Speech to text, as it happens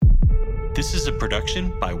This is a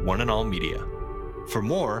production by One and All Media. For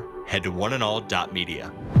more, head to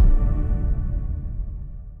oneandall.media.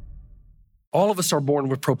 All of us are born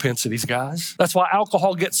with propensities, guys. That's why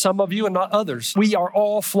alcohol gets some of you and not others. We are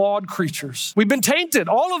all flawed creatures. We've been tainted,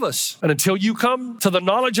 all of us. And until you come to the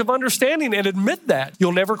knowledge of understanding and admit that,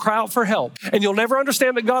 you'll never cry out for help. And you'll never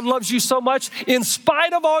understand that God loves you so much in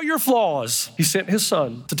spite of all your flaws. He sent his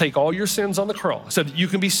son to take all your sins on the cross so that you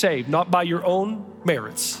can be saved, not by your own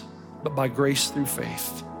merits, but by grace through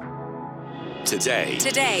faith. Today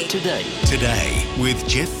with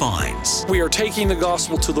Jeff Vines, We are taking the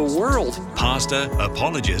gospel to the world. pastor,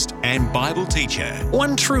 apologist, and Bible teacher.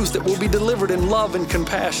 One truth that will be delivered in love and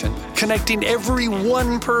compassion, connecting every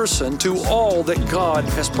one person to all that God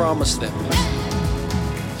has promised them.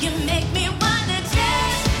 You make me wanna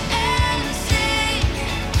dance and sing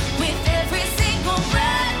with every single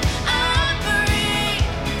breath I breathe.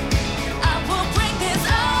 I will bring this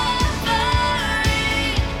offering.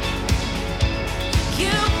 You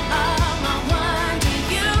are my wonder,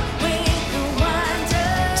 you with the wonder.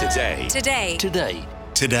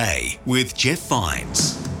 Today with Jeff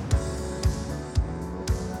Vines.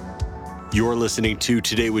 You're listening to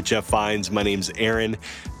Today with Jeff Vines. My name's Aaron,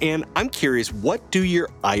 and I'm curious, what do your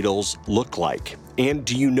idols look like? And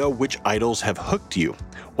do you know which idols have hooked you?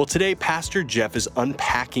 Well, today, Pastor Jeff is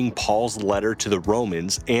unpacking Paul's letter to the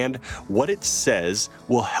Romans, and what it says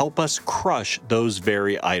will help us crush those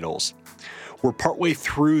very idols. We're partway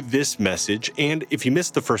through this message, and if you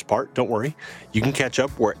missed the first part, don't worry. You can catch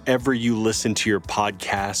up wherever you listen to your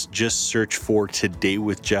podcast. Just search for Today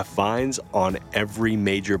with Jeff Vines on every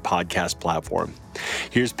major podcast platform.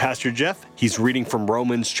 Here's Pastor Jeff. He's reading from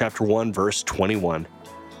Romans chapter 1, verse 21.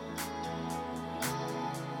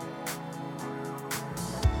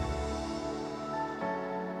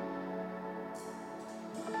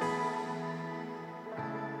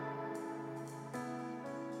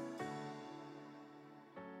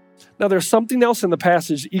 Now, there's something else in the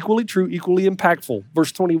passage equally true, equally impactful.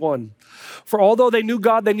 Verse 21. For although they knew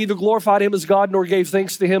God, they neither glorified him as God nor gave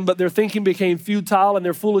thanks to him, but their thinking became futile and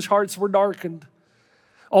their foolish hearts were darkened.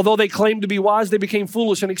 Although they claimed to be wise, they became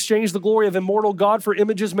foolish and exchanged the glory of immortal God for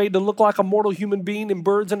images made to look like a mortal human being in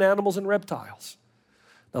birds and animals and reptiles.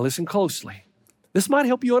 Now, listen closely. This might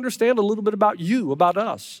help you understand a little bit about you, about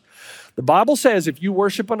us. The Bible says if you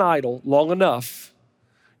worship an idol long enough,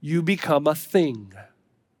 you become a thing.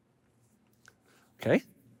 Okay?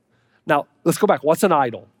 Now, let's go back. What's an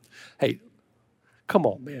idol? Hey, come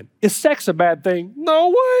on, man. Is sex a bad thing? No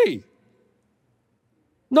way.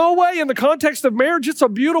 No way. In the context of marriage, it's a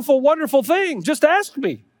beautiful, wonderful thing. Just ask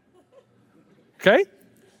me. Okay?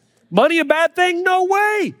 Money a bad thing? No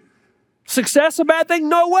way. Success a bad thing?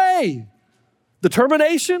 No way.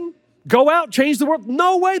 Determination? Go out, change the world?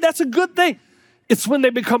 No way. That's a good thing. It's when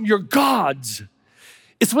they become your gods.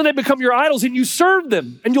 It's when they become your idols and you serve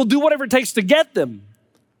them and you'll do whatever it takes to get them.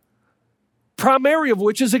 Primary of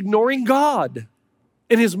which is ignoring God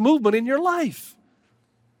and his movement in your life.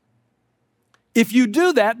 If you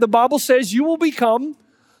do that, the Bible says you will become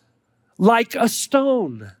like a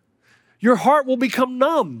stone. Your heart will become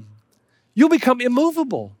numb. You'll become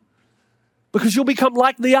immovable because you'll become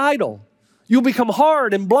like the idol. You'll become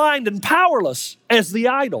hard and blind and powerless as the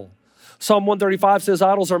idol. Psalm 135 says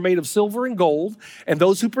idols are made of silver and gold, and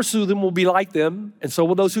those who pursue them will be like them, and so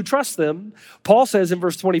will those who trust them. Paul says in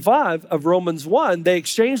verse 25 of Romans 1, they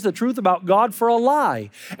exchanged the truth about God for a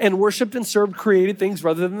lie and worshiped and served created things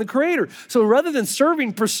rather than the Creator. So rather than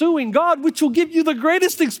pursuing God, which will give you the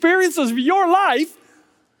greatest experiences of your life,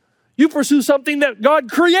 you pursue something that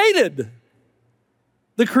God created.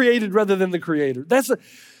 The created rather than the Creator. Do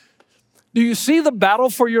you see the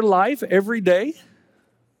battle for your life every day?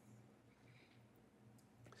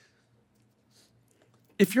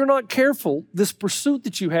 If you're not careful, this pursuit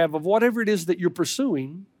that you have of whatever it is that you're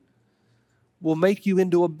pursuing will make you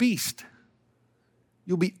into a beast.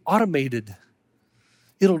 You'll be automated.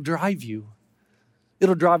 It'll drive you.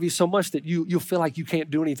 It'll drive you so much that you'll feel like you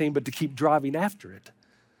can't do anything but to keep driving after it.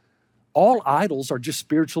 All idols are just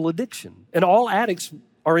spiritual addiction. And all addicts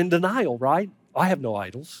are in denial, right? I have no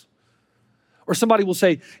idols. Or somebody will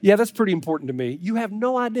say, yeah, that's pretty important to me. You have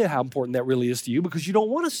no idea how important that really is to you because you don't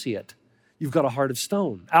want to see it. You've got a heart of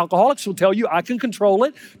stone. Alcoholics will tell you, I can control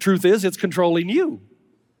it. Truth is, it's controlling you.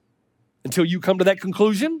 Until you come to that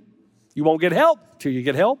conclusion, you won't get help. Until you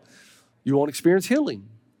get help, you won't experience healing.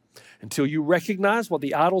 Until you recognize what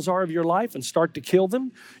the idols are of your life and start to kill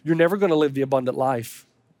them, you're never going to live the abundant life.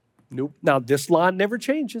 Nope. Now, this line never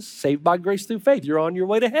changes. Saved by grace through faith. You're on your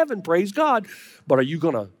way to heaven. Praise God. But are you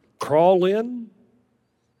going to crawl in?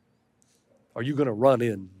 Are you going to run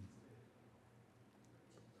in?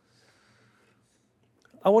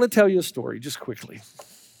 I want to tell you a story just quickly.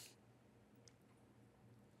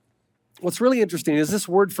 What's really interesting is this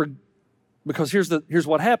word for, because here's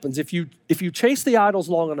what happens. If you chase the idols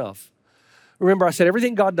long enough, remember I said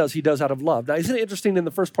everything God does, he does out of love. Now, isn't it interesting in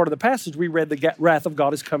the first part of the passage, we read the wrath of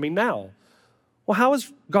God is coming now. Well, how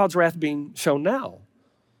is God's wrath being shown now?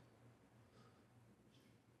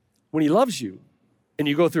 When he loves you and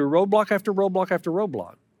you go through roadblock after roadblock after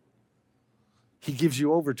roadblock, he gives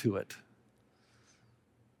you over to it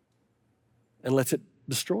and lets it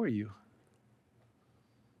destroy you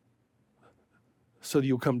so that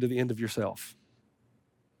you'll come to the end of yourself.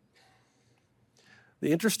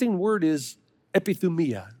 The interesting word is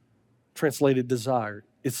epithumia, translated desire.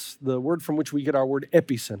 It's the word from which we get our word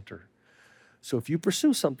epicenter. So if you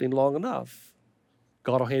pursue something long enough,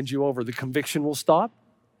 God will hand you over. The conviction will stop,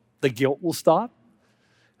 the guilt will stop,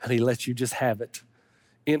 and he lets you just have it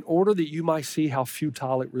in order that you might see how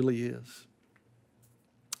futile it really is.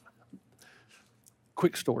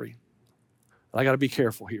 Quick story. I got to be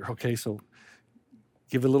careful here, okay? So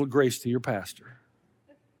give a little grace to your pastor.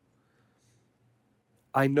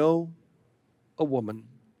 I know a woman,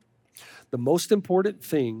 the most important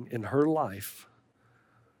thing in her life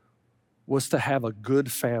was to have a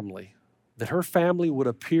good family, that her family would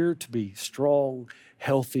appear to be strong,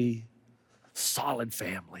 healthy, solid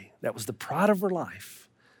family. That was the pride of her life.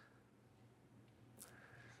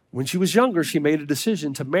 When she was younger, she made a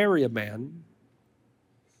decision to marry a man,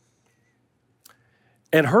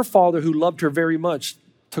 and her father, who loved her very much,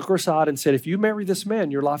 took her aside and said, if you marry this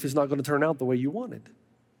man, your life is not going to turn out the way you wanted.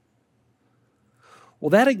 Well,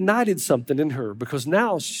 that ignited something in her because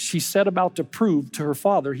now she set about to prove to her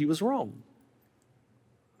father he was wrong.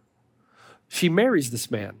 She marries this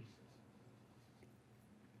man.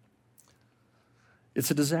 It's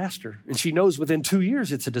a disaster. And she knows within 2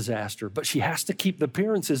 years it's a disaster, but she has to keep the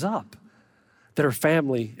appearances up that her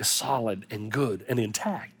family is solid and good and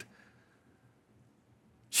intact.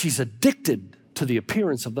 She's addicted to the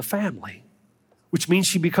appearance of the family, which means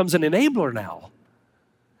she becomes an enabler now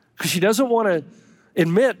because she doesn't want to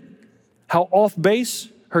admit how off base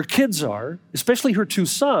her kids are, especially her 2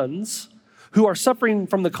 sons who are suffering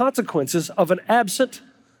from the consequences of an absent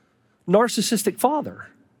narcissistic father.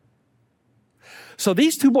 So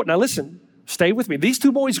these 2 boys, now listen, stay with me. These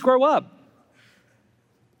 2 boys grow up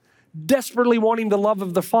desperately wanting the love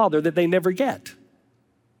of the father that they never get.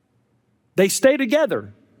 They stay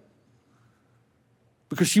together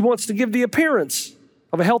because she wants to give the appearance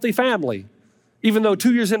of a healthy family, even though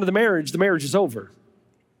 2 years into the marriage is over.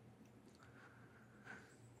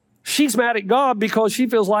 She's mad at God because she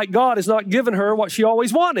feels like God has not given her what she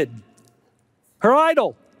always wanted, her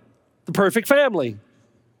idol, the perfect family.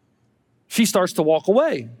 She starts to walk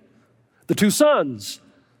away. The 2 sons,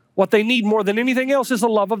 what they need more than anything else is the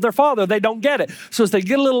love of their father. They don't get it. So as they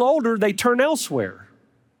get a little older, they turn elsewhere.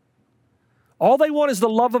 All they want is the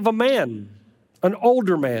love of a man, an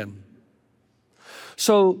older man.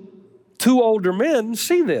 So 2 older men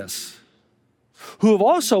see this, who have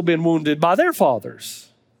also been wounded by their fathers.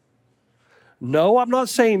 No, I'm not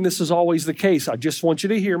saying this is always the case. I just want you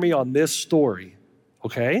to hear me on this story,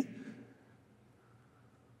 okay?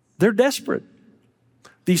 They're desperate.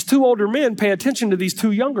 These 2 older men pay attention to these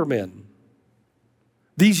 2 younger men.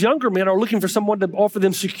 These younger men are looking for someone to offer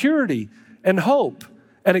them security and hope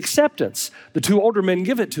and acceptance. The 2 older men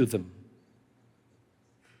give it to them.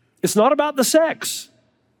 It's not about the sex.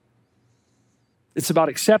 It's about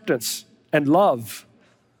acceptance and love,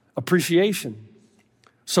 appreciation.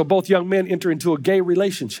 So both young men enter into a gay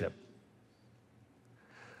relationship.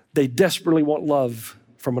 They desperately want love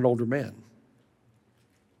from an older man.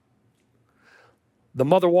 The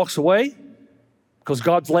mother walks away because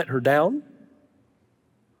God's let her down,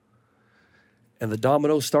 and the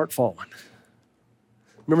dominoes start falling.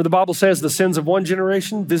 Remember the Bible says the sins of one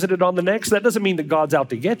generation visited on the next? That doesn't mean that God's out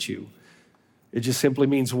to get you. It just simply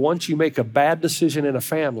means once you make a bad decision in a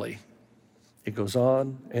family, it goes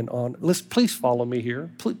on and on. Listen, please follow me here.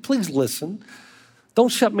 Please listen. Don't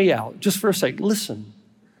shut me out. Just for a sec, listen.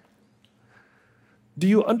 Do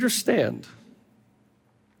you understand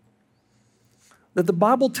that the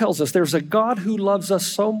Bible tells us there's a God who loves us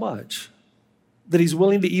so much that he's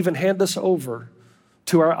willing to even hand us over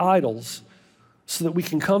to our idols so that we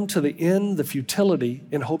can come to the end, the futility,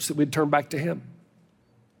 in hopes that we'd turn back to him?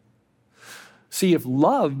 See, if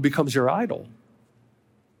love becomes your idol,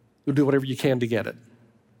 you'll do whatever you can to get it.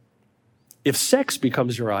 If sex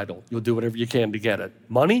becomes your idol, you'll do whatever you can to get it.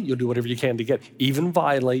 Money, you'll do whatever you can to get it. Even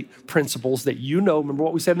violate principles that you know. Remember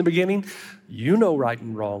what we said in the beginning? You know right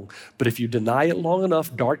and wrong. But if you deny it long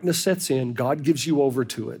enough, darkness sets in. God gives you over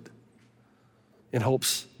to it. in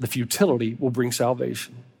hopes the futility will bring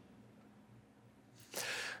salvation.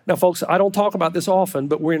 Now, folks, I don't talk about this often,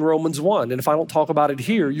 but we're in Romans 1. And if I don't talk about it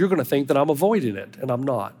here, you're going to think that I'm avoiding it, and I'm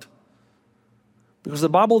not. Because the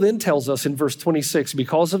Bible then tells us in verse 26,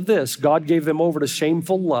 because of this, God gave them over to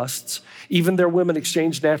shameful lusts. Even their women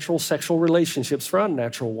exchanged natural sexual relationships for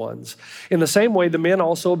unnatural ones. In the same way, the men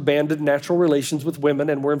also abandoned natural relations with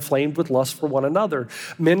women and were inflamed with lust for one another.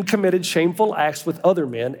 Men committed shameful acts with other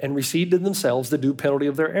men and received in themselves the due penalty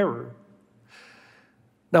of their error.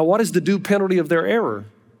 Now, what is the due penalty of their error?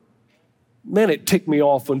 Man, it ticked me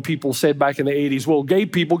off when people said back in the 80s, well, gay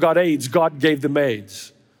people got AIDS, God gave them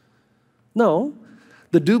AIDS. No,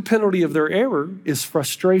 the due penalty of their error is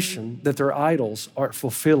frustration that their idols aren't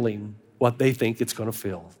fulfilling what they think it's going to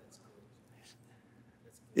fill.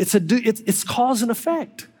 It's cause and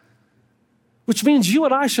effect, which means you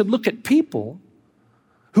and I should look at people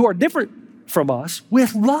who are different from us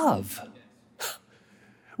with love.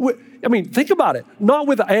 I mean, think about it. Not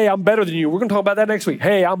with, hey, I'm better than you. We're going to talk about that next week.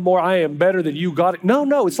 Hey, I am better than you. Got it.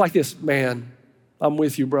 No, it's like this. Man, I'm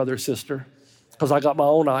with you, brother, sister, because I got my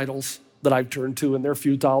own idols that I've turned to, and they're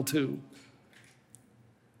futile too.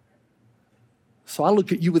 So I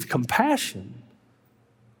look at you with compassion.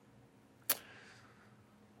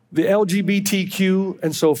 The LGBTQ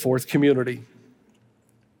and so forth community,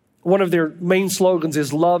 one of their main slogans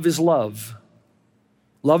is love is love.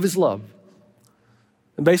 Love is love.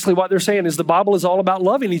 And basically what they're saying is the Bible is all about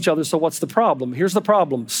loving each other, so what's the problem? Here's the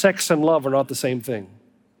problem. Sex and love are not the same thing.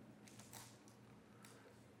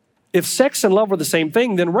 If sex and love were the same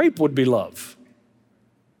thing, then rape would be love.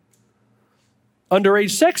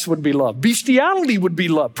 Underage sex would be love. Bestiality would be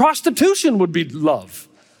love. Prostitution would be love.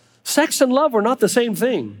 Sex and love are not the same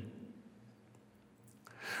thing.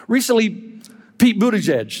 Recently, Pete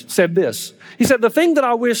Buttigieg said this. He said, the thing that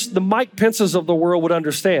I wish the Mike Pences of the world would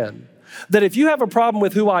understand, that if you have a problem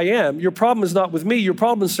with who I am, your problem is not with me, your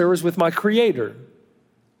problem, sir, is with my Creator.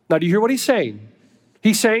 Now, do you hear what he's saying?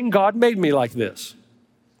 He's saying God made me like this.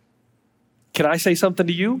 Can I say something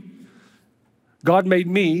to you? God made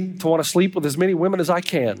me to want to sleep with as many women as I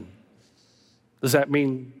can. Does that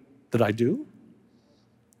mean that I do?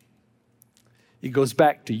 It goes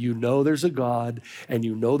back to, you know there's a God and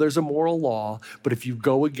you know there's a moral law, but if you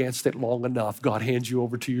go against it long enough, God hands you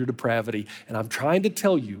over to your depravity. And I'm trying to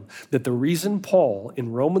tell you that the reason Paul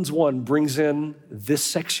in Romans 1 brings in this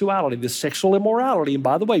sexuality, this sexual immorality, and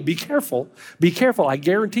by the way, be careful. I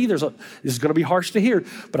guarantee this is going to be harsh to hear,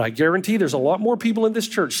 but I guarantee there's a lot more people in this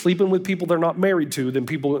church sleeping with people they're not married to than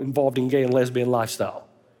people involved in gay and lesbian lifestyle.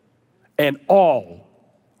 And all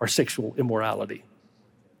are sexual immorality.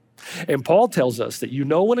 And Paul tells us that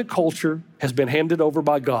when a culture has been handed over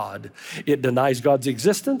by God, it denies God's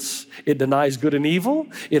existence, it denies good and evil,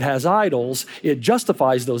 it has idols, it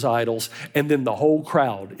justifies those idols, and then the whole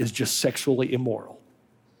crowd is just sexually immoral.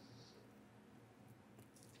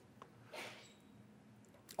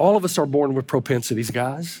 All of us are born with propensities,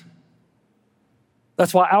 guys.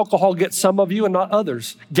 That's why alcohol gets some of you and not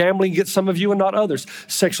others. Gambling gets some of you and not others.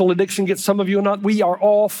 Sexual addiction gets some of you and not. We are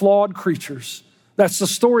all flawed creatures. That's the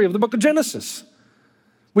story of the book of Genesis.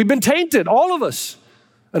 We've been tainted, all of us.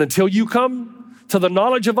 And until you come to the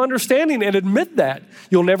knowledge of understanding and admit that,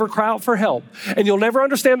 you'll never cry out for help. And you'll never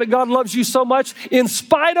understand that God loves you so much in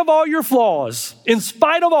spite of all your flaws, in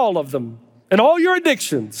spite of all of them, and all your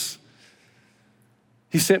addictions.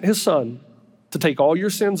 He sent his son to take all your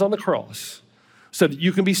sins on the cross so that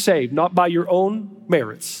you can be saved, not by your own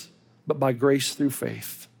merits, but by grace through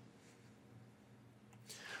faith.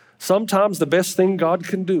 Sometimes the best thing God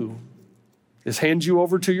can do is hand you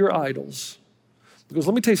over to your idols. Because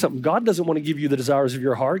let me tell you something, God doesn't want to give you the desires of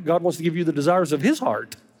your heart. God wants to give you the desires of his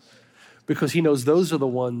heart because he knows those are the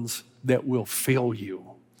ones that will fill you.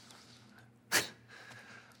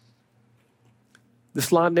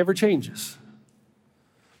 This line never changes.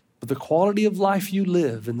 But the quality of life you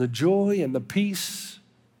live and the joy and the peace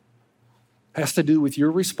has to do with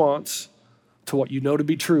your response to what you know to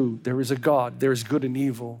be true. There is a God, there is good and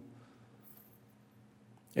evil.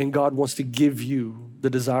 And God wants to give you the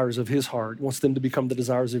desires of his heart, wants them to become the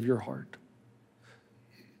desires of your heart.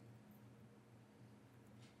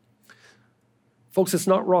 Folks, it's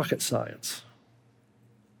not rocket science.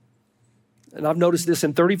 And I've noticed this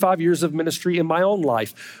in 35 years of ministry in my own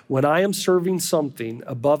life. When I am serving something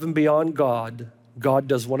above and beyond God, God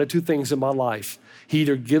does one of two things in my life. He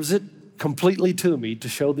either gives it completely to me to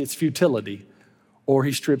show its futility, or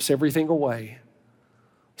he strips everything away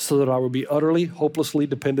so that I will be utterly, hopelessly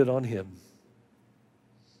dependent on him.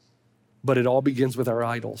 But it all begins with our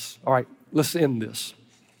idols. All right, let's end this.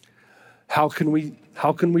 How can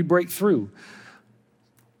we break through?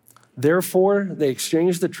 Therefore, they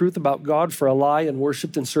exchanged the truth about God for a lie and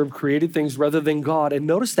worshiped and served created things rather than God. And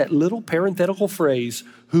notice that little parenthetical phrase,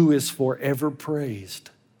 who is forever praised.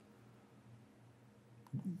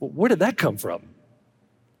 Well, where did that come from?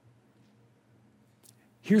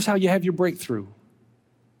 Here's how you have your breakthrough.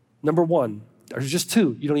 Number one, there's just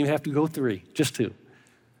two. You don't even have to go three, just two.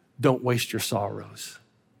 Don't waste your sorrows.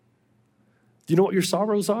 Do you know what your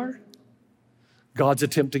sorrows are? God's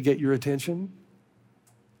attempt to get your attention.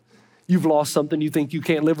 You've lost something you think you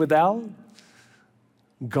can't live without.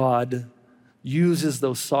 God uses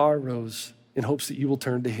those sorrows in hopes that you will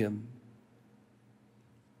turn to him.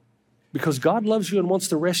 Because God loves you and wants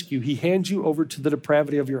to rescue, he hands you over to the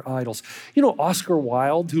depravity of your idols. You know, Oscar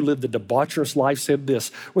Wilde, who lived a debaucherous life, said this,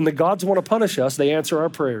 when the gods want to punish us, they answer our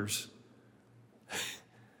prayers.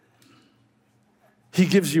 He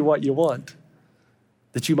gives you what you want,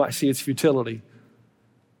 that you might see its futility.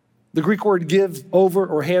 The Greek word give over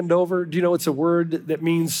or hand over, do you know it's a word that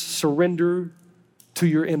means surrender to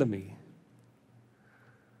your enemy?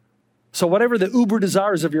 So whatever the uber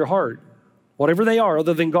desires of your heart, whatever they are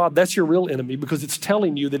other than God, that's your real enemy because it's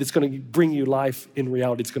telling you that it's going to bring you life. In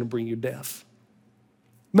reality, it's going to bring you death.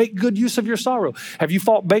 Make good use of your sorrow. Have you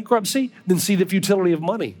fought bankruptcy? Then see the futility of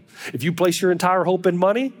money. If you place your entire hope in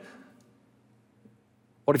money,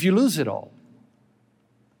 what if you lose it all?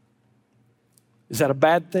 Is that a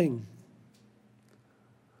bad thing?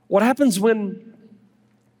 What happens when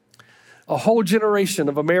a whole generation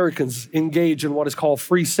of Americans engage in what is called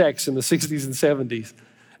free sex in the 60s and 70s?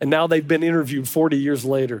 And now they've been interviewed 40 years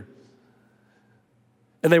later.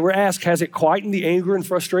 And they were asked, has it quietened the anger and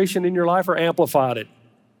frustration in your life or amplified it?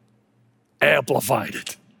 Amplified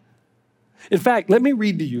it. In fact, let me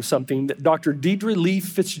read to you something that Dr. Deidre Lee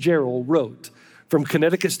Fitzgerald wrote from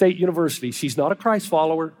Connecticut State University. She's not a Christ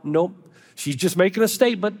follower. Nope. She's just making a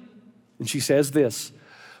statement. And she says this,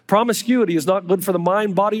 promiscuity is not good for the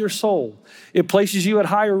mind, body, or soul. It places you at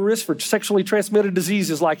higher risk for sexually transmitted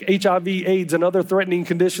diseases like HIV, AIDS, and other threatening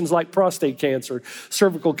conditions like prostate cancer,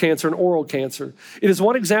 cervical cancer, and oral cancer. It is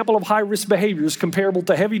one example of high-risk behaviors comparable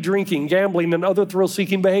to heavy drinking, gambling, and other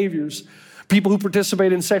thrill-seeking behaviors. People who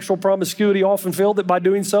participate in sexual promiscuity often feel that by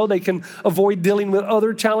doing so, they can avoid dealing with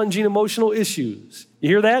other challenging emotional issues. You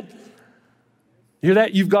hear that? You hear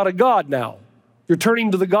that? You've got a God now. You're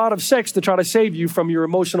turning to the God of sex to try to save you from your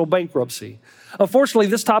emotional bankruptcy. Unfortunately,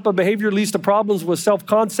 this type of behavior leads to problems with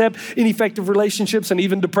self-concept, ineffective relationships, and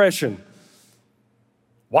even depression.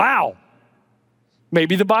 Wow.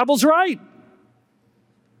 Maybe the Bible's right.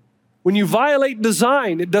 When you violate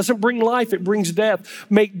design, it doesn't bring life, it brings death.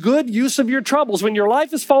 Make good use of your troubles. When your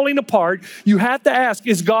life is falling apart, you have to ask,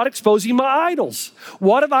 is God exposing my idols?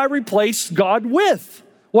 What have I replaced God with?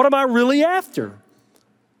 What am I really after?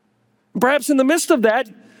 Perhaps in the midst of that,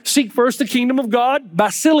 seek first the kingdom of God,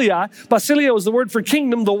 basileia. Basileia is the word for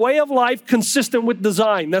kingdom, the way of life consistent with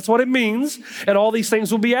design. That's what it means. And all these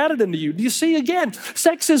things will be added into you. Do you see again?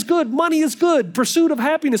 Sex is good. Money is good. Pursuit of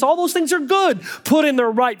happiness. All those things are good. Put in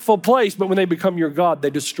their rightful place. But when they become your God, they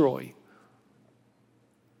destroy.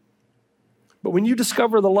 But when you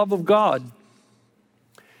discover the love of God,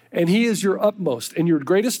 and he is your utmost, and your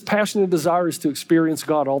greatest passion and desire is to experience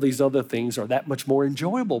God, all these other things are that much more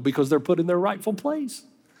enjoyable because they're put in their rightful place.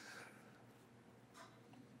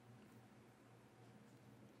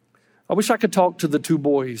 I wish I could talk to the two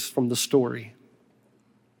boys from the story.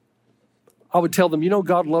 I would tell them, you know,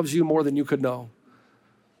 God loves you more than you could know.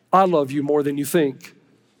 I love you more than you think.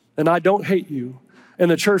 And I don't hate you.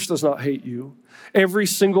 And the church does not hate you. Every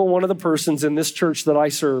single one of the persons in this church that I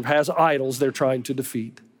serve has idols they're trying to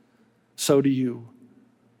defeat. So do you.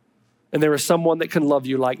 And there is someone that can love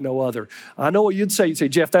you like no other. I know what you'd say. You'd say,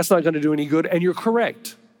 Jeff, that's not going to do any good. And you're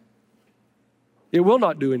correct. It will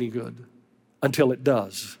not do any good until it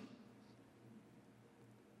does.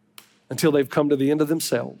 Until they've come to the end of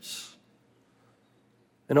themselves.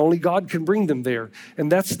 And only God can bring them there.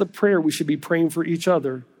 And that's the prayer we should be praying for each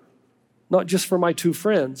other. Not just for my two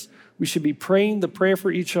friends. We should be praying the prayer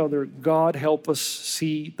for each other. God, help us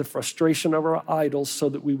see the frustration of our idols so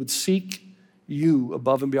that we would seek you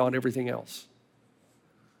above and beyond everything else.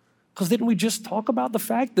 Because didn't we just talk about the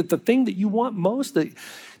fact that the thing that you want most,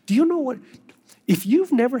 do you know what? If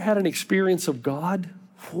you've never had an experience of God,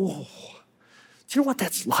 whoa, do you know what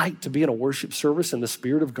that's like to be in a worship service and the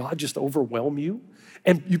Spirit of God just overwhelm you?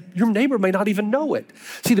 And your neighbor may not even know it.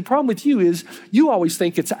 See, the problem with you is you always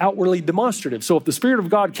think it's outwardly demonstrative. So if the Spirit of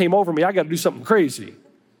God came over me, I got to do something crazy.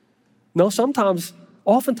 No,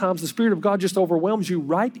 oftentimes the Spirit of God just overwhelms you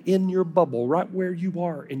right in your bubble, right where you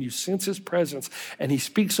are, and you sense his presence, and he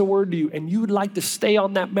speaks a word to you, and you would like to stay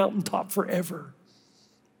on that mountaintop forever.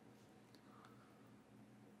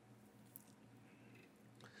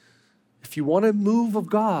 If you want a move of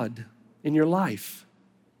God in your life,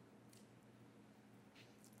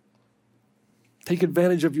 take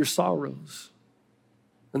advantage of your sorrows.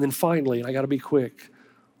 And then finally, and I got to be quick,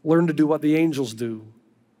 learn to do what the angels do,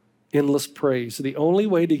 endless praise. The only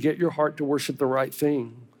way to get your heart to worship the right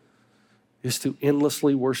thing is to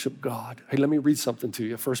endlessly worship God. Hey, let me read something to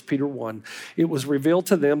you. 1 Peter 1. It was revealed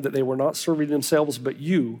to them that they were not serving themselves but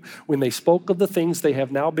you when they spoke of the things they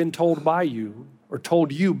have now been told by you, or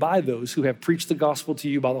told you by those who have preached the gospel to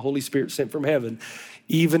you by the Holy Spirit sent from heaven.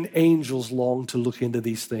 Even angels long to look into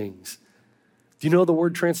these things. Do you know the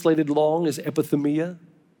word translated long is epithumia?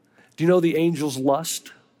 Do you know the angels lust?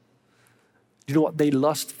 Do you know what they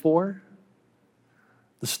lust for?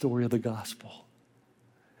 The story of the gospel.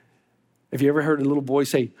 Have you ever heard a little boy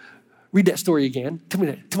say, read that story again? Tell me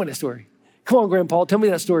that story. Come on, Grandpa, tell me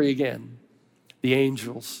that story again. The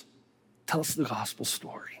angels, tell us the gospel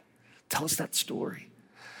story. Tell us that story.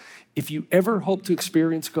 If you ever hope to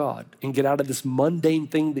experience God and get out of this mundane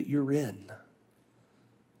thing that you're in,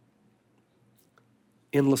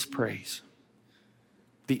 endless praise.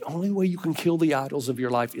 The only way you can kill the idols of your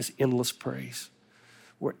life is endless praise.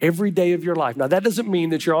 Where every day of your life, now that doesn't mean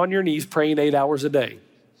that you're on your knees praying 8 hours a day.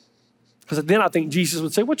 Because then I think Jesus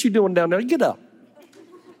would say, what you doing down there? Get up.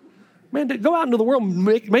 Man, go out into the world and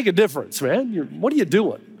make a difference, man. What are you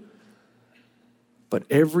doing? But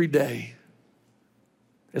every day,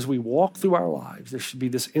 as we walk through our lives, there should be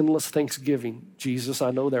this endless thanksgiving. Jesus,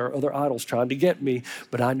 I know there are other idols trying to get me,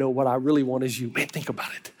 but I know what I really want is you. Man, think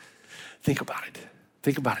about it. Think about it.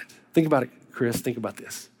 Think about it. Think about it, Chris. Think about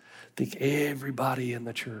this. Think everybody in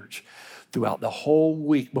the church throughout the whole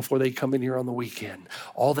week before they come in here on the weekend,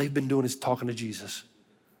 all they've been doing is talking to Jesus.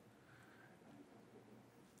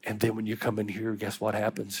 And then when you come in here, guess what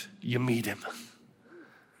happens? You meet him.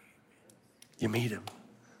 You meet him.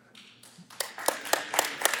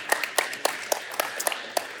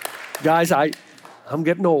 Guys, I'm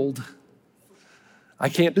getting old. I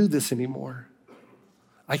can't do this anymore.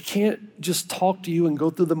 I can't just talk to you and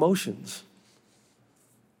go through the motions.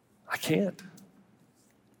 I can't.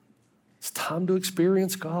 It's time to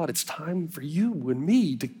experience God. It's time for you and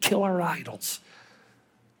me to kill our idols.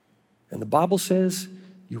 And the Bible says,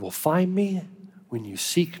 you will find me when you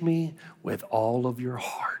seek me with all of your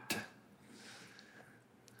heart.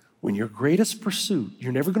 When your greatest pursuit,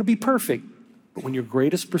 you're never going to be perfect, but when your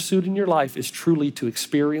greatest pursuit in your life is truly to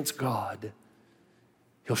experience God,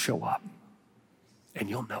 he'll show up and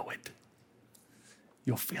you'll know it.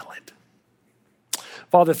 You'll feel it.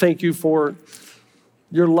 Father, thank you for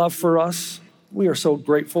your love for us. We are so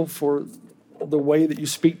grateful for the way that you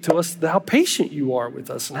speak to us, how patient you are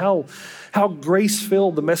with us, and how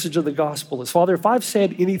grace-filled the message of the gospel is. Father, if I've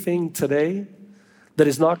said anything today that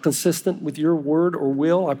is not consistent with your word or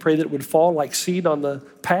will, I pray that it would fall like seed on the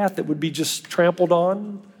path that would be just trampled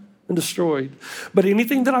on and destroyed. But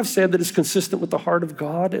anything that I've said that is consistent with the heart of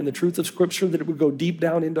God and the truth of Scripture, that it would go deep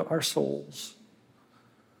down into our souls.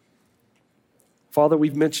 Father,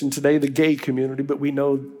 we've mentioned today the gay community, but we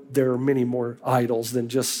know there are many more idols than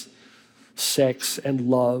just sex and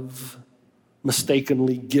love,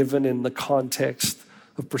 mistakenly given in the context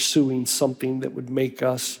of pursuing something that would make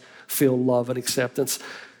us feel love and acceptance.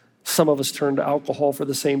 Some of us turn to alcohol for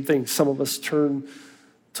the same thing. Some of us turn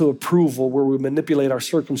to approval, where we manipulate our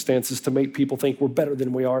circumstances to make people think we're better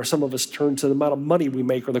than we are. Some of us turn to the amount of money we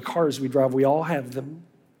make or the cars we drive. We all have them.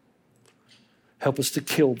 Help us to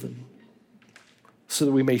kill them so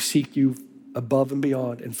that we may seek you above and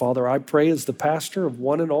beyond. And Father, I pray as the pastor of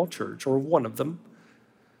One and All Church, or one of them,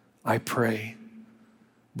 I pray,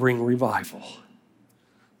 bring revival.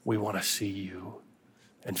 We want to see you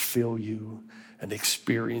and feel you and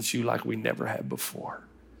experience you like we never have before.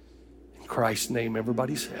 In Christ's name,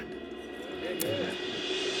 everybody said, amen.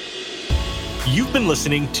 You've been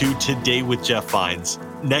listening to Today with Jeff Vines.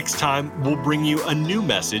 Next time, we'll bring you a new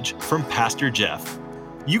message from Pastor Jeff.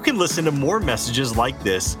 You can listen to more messages like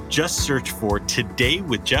this. Just search for Today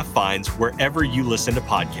with Jeff Vines wherever you listen to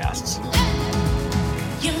podcasts.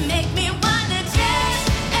 You make me wanna dance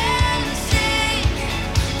and sing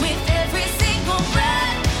with every single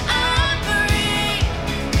breath I breathe.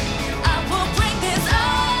 I will bring this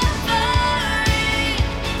offering.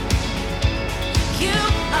 You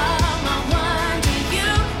are my wonder, you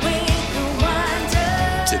with the wonder.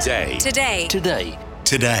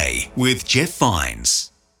 Today with Jeff Vines.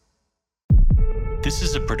 This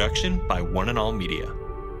is a production by One and All Media.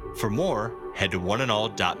 For more, head to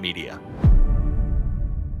oneandall.media.